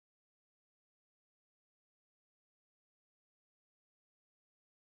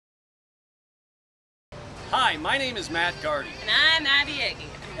Hi, my name is Matt Gardy. And I'm Abby Eggy.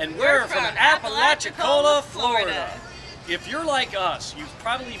 And we're from Apalachicola, Florida. If you're like us, you've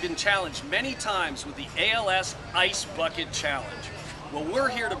probably been challenged many times with the ALS Ice Bucket Challenge. Well, we're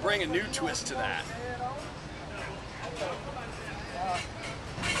here to bring a new twist to that.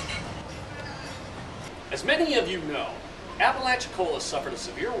 As many of you know, Apalachicola suffered a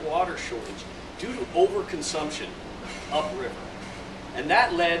severe water shortage due to overconsumption upriver. And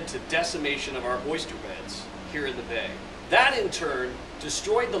that led to decimation of our oyster beds here in the bay. That in turn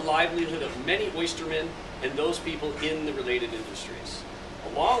destroyed the livelihood of many oystermen and those people in the related industries,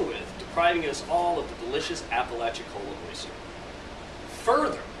 along with depriving us all of the delicious Apalachicola oyster.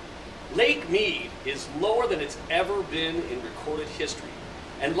 Further, Lake Mead is lower than it's ever been in recorded history,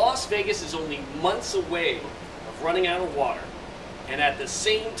 and Las Vegas is only months away of running out of water. And at the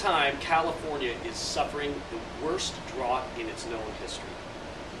same time, California is suffering the worst drought in its known history.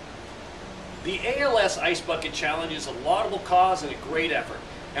 The ALS Ice Bucket Challenge is a laudable cause and a great effort,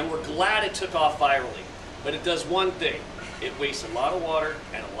 and we're glad it took off virally. But it does one thing: it wastes a lot of water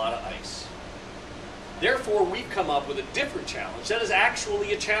and a lot of ice. Therefore, we've come up with a different challenge that is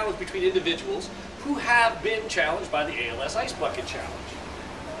actually a challenge between individuals who have been challenged by the ALS Ice Bucket Challenge.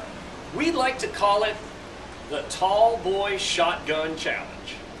 We'd like to call it the Tall Boy Shotgun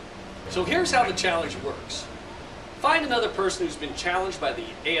Challenge. So here's how the challenge works. Find another person who's been challenged by the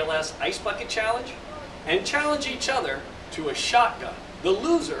ALS Ice Bucket Challenge and challenge each other to a shotgun, the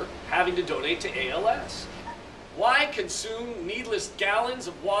loser having to donate to ALS. Why consume needless gallons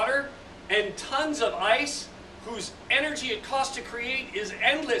of water and tons of ice whose energy it costs to create is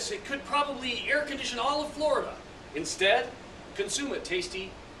endless? It could probably air condition all of Florida. Instead, consume a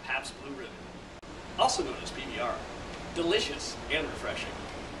tasty Pabst Blue Ribbon, also known as PBR, delicious and refreshing.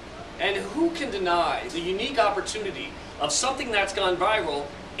 And who can deny the unique opportunity of something that's gone viral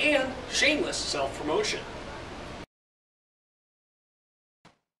and shameless self-promotion?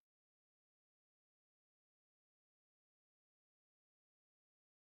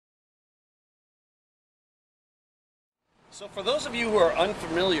 So for those of you who are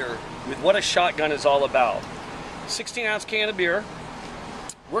unfamiliar with what a shotgun is all about, 16-ounce can of beer.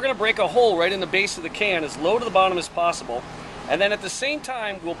 We're going to break a hole right in the base of the can as low to the bottom as possible, and then at the same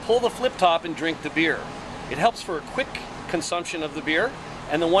time we'll pull the flip top and drink the beer. It helps for a quick consumption of the beer,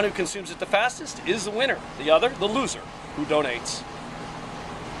 and the one who consumes it the fastest is the winner. The other, the loser, who donates.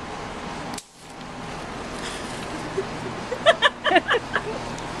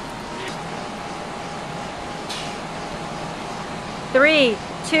 Three,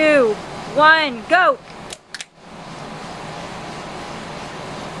 2, 1, go!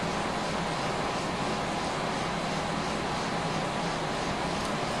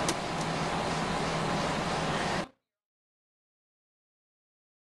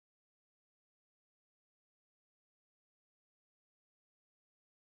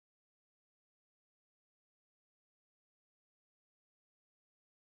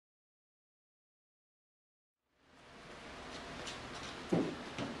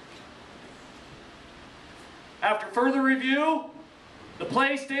 After further review, the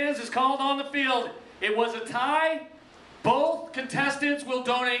play stands as called on the field. It was a tie. Both contestants will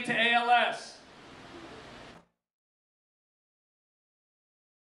donate to ALS.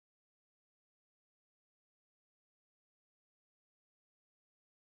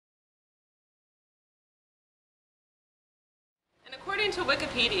 And according to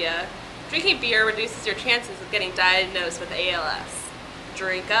Wikipedia, drinking beer reduces your chances of getting diagnosed with ALS.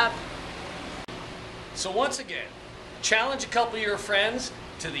 Drink up. So once again, challenge a couple of your friends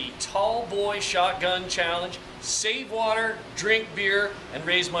to the Tall Boy Shotgun Challenge. Save water, drink beer, and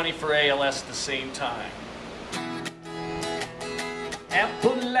raise money for ALS at the same time.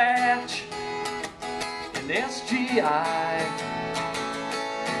 Appalach and SGI,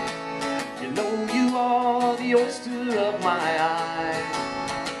 you know you are the oyster of my eye.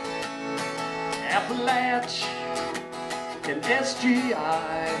 Appalach and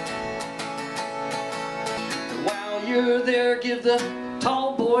SGI. While you're there, give the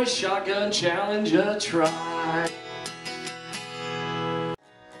Tall Boy Shotgun Challenge a try.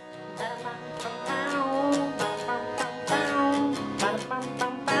 Save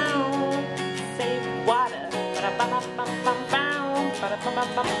water.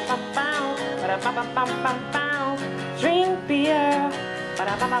 Drink beer.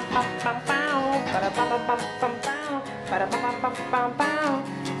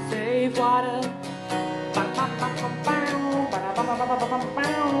 Save water.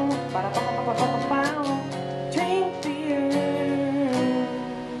 Ba-da-ba-ba-ba-ba.